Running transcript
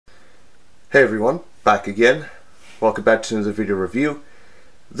Hey everyone, back again. Welcome back to another video review.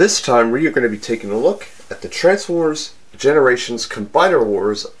 This time we are going to be taking a look at the Transformers Generations Combiner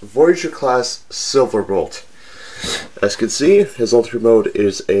Wars Voyager class SilverBolt. As you can see, his ultimate mode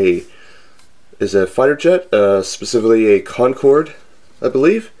is a fighter jet, specifically a Concorde, I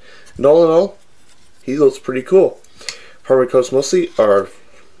believe. And all in all, he looks pretty cool. Primary colors mostly are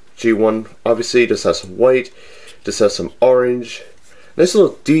G1, obviously. Just has some white, just has some orange. Nice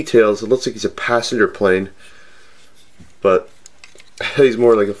little details. It looks like he's a passenger plane, but he's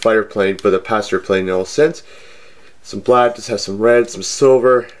more like a fighter plane, but a passenger plane in all sense. Some black, just has some red, some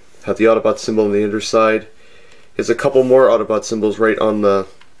silver. Have the Autobot symbol on the underside. There's a couple more Autobot symbols right on the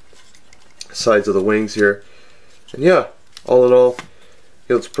sides of the wings here. And yeah, all in all,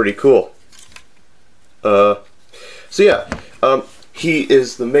 he looks pretty cool. He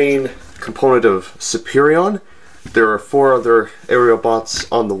is the main component of Superion. There are 4 other aerial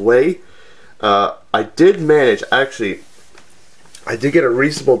bots on the way. I did manage, actually, I did get a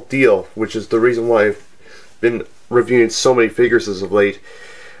reasonable deal, which is the reason why I've been reviewing so many figures as of late.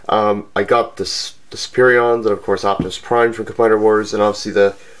 I got the Superions, and of course Optimus Prime from Combiner Wars, and obviously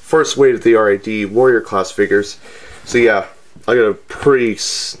the first wave of the RID Warrior class figures. So yeah, I got a pretty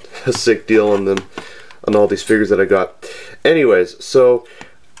sick deal on them, on all these figures that I got. Anyways, so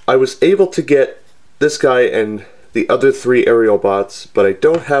I was able to get this guy and the other 3 aerial bots, but I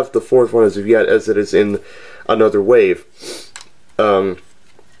don't have the 4th one as of yet, as it is in another wave. And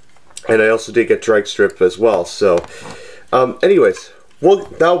I also did get Dragstrip as well. So, anyways,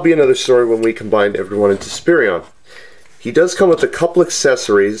 that'll be another story when we combine everyone into Superion. He does come with a couple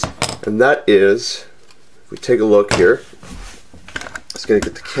accessories, and that is, if we take a look here, just gonna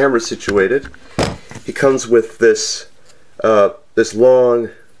get the camera situated. He comes with this this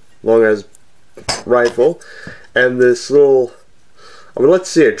long as rifle, and this little, I mean, let's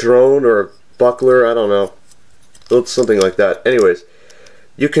say a drone or a buckler, I don't know. It looks something like that. Anyways,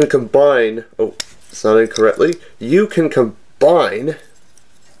 you can combine, oh, sounded incorrectly, you can combine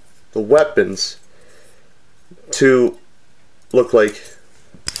the weapons to look like,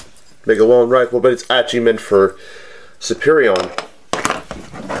 make a long rifle, but it's actually meant for Superion.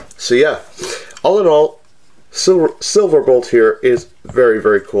 So yeah, all in all, SilverBolt here is very,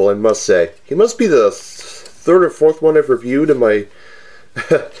 very cool, I must say. He must be the 3rd or 4th one I've reviewed in my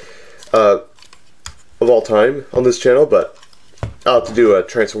of all time on this channel, but I'll have to do a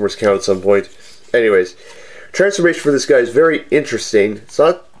Transformers count at some point. Anyways, transformation for this guy is very interesting.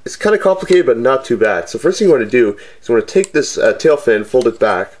 It's kind of complicated, but not too bad. So first thing you want to do is you want to take this tail fin, fold it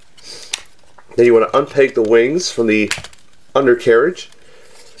back. Then you want to unpeg the wings from the undercarriage.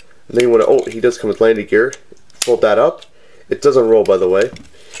 And then you want to, oh, he does come with landing gear. Fold that up. It doesn't roll, by the way.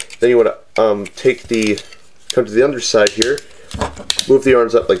 Then you want to come to the underside here, move the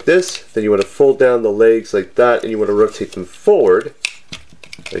arms up like this. Then you want to fold down the legs like that, and you want to rotate them forward,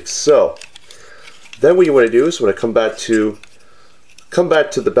 like so. Then what you want to do is you want to come back to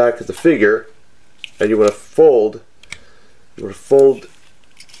the back of the figure, and you want to fold the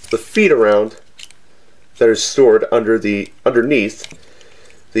feet around that are stored underneath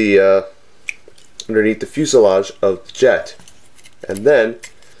the fuselage of the jet. And then,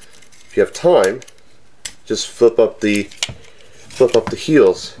 if you have time, just flip up the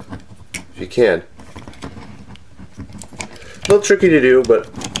heels if you can. A little tricky to do,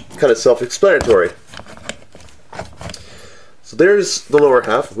 but kind of self-explanatory. So there's the lower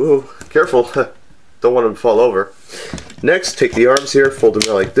half. Ooh, careful! Don't want them to fall over. Next, take the arms here, fold them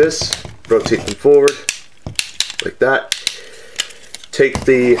out like this, rotate them forward like that. Take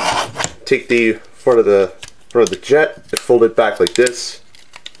the front of the jet and fold it back like this.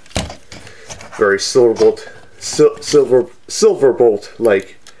 Very SilverBolt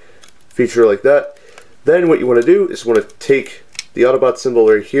like feature like that. Then what you want to do is you want to take the Autobot symbol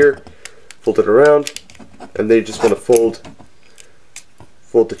right here, fold it around, and then you just want to fold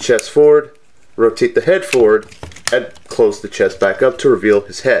the chest forward, rotate the head forward, and close the chest back up to reveal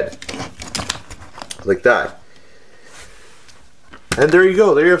his head. Like that. And there you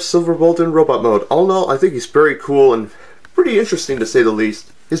go, there you have SilverBolt in robot mode. All in all, I think he's very cool and pretty interesting to say the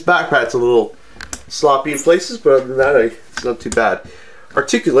least. His backpack's a little sloppy in places, but other than that, it's not too bad.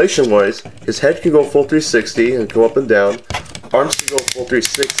 Articulation wise, his head can go full 360 and go up and down. Arms can go full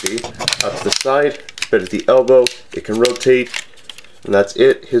 360, out to the side, bend at the elbow, it can rotate, and that's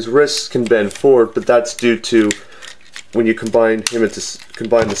it. His wrists can bend forward, but that's due to when you combine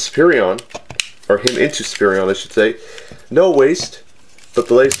the Superion, or him into Superion, I should say. No waist, but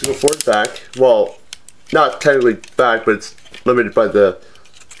the legs can go forward and back. Well, not technically back, but it's limited by the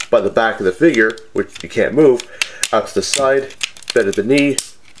back of the figure, which you can't move. Out to the side, bend at the knee,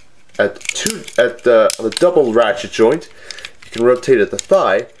 at the double ratchet joint. You can rotate at the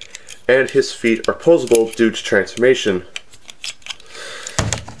thigh, and his feet are posable due to transformation.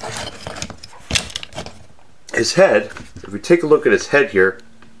 His head, if we take a look at his head here,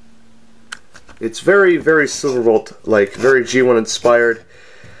 it's very, very SilverBolt-like, very G1 inspired,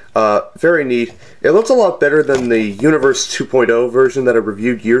 very neat. It looks a lot better than the Universe 2.0 version that I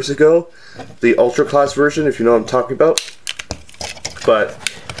reviewed years ago, the Ultra Class version, if you know what I'm talking about. But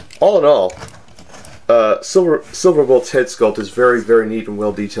all in all, SilverBolt's head sculpt is very, very neat and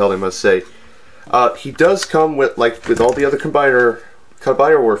well detailed, I must say. He does come with, like with all the other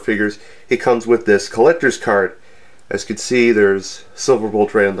Combiner War figures, he comes with this collector's card. As you can see, there's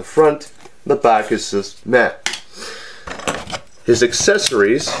SilverBolt right on the front. The back is just matte. His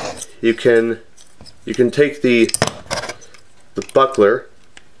accessories, you can take the buckler,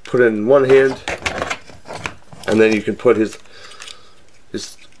 put it in one hand, and then you can put his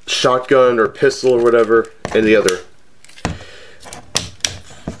shotgun or pistol or whatever in the other.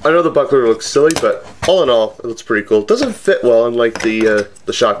 I know the buckler looks silly, but all in all, it looks pretty cool. It doesn't fit well, unlike the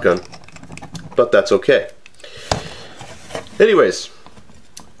shotgun, but that's okay. Anyways,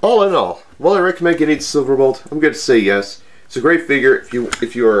 all in all, will I recommend getting SilverBolt? I'm going to say yes. It's a great figure.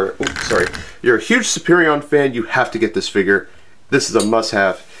 If you're a huge Superion fan, you have to get this figure. This is a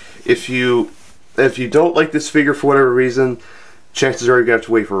must-have. If you don't like this figure for whatever reason, chances are you're going to have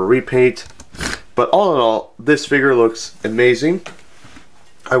to wait for a repaint. But all in all, this figure looks amazing.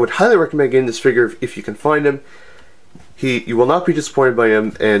 I would highly recommend getting this figure if you can find him. You will not be disappointed by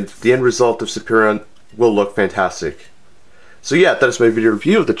him, and the end result of Superion will look fantastic. So yeah, that is my video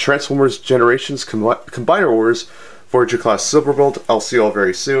review of the Transformers Generations Combiner Wars Voyager Class SilverBolt. I'll see you all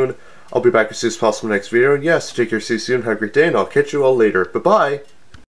very soon. I'll be back as soon as possible in the next video. And yes, take care, see you soon, have a great day, and I'll catch you all later. Bye-bye!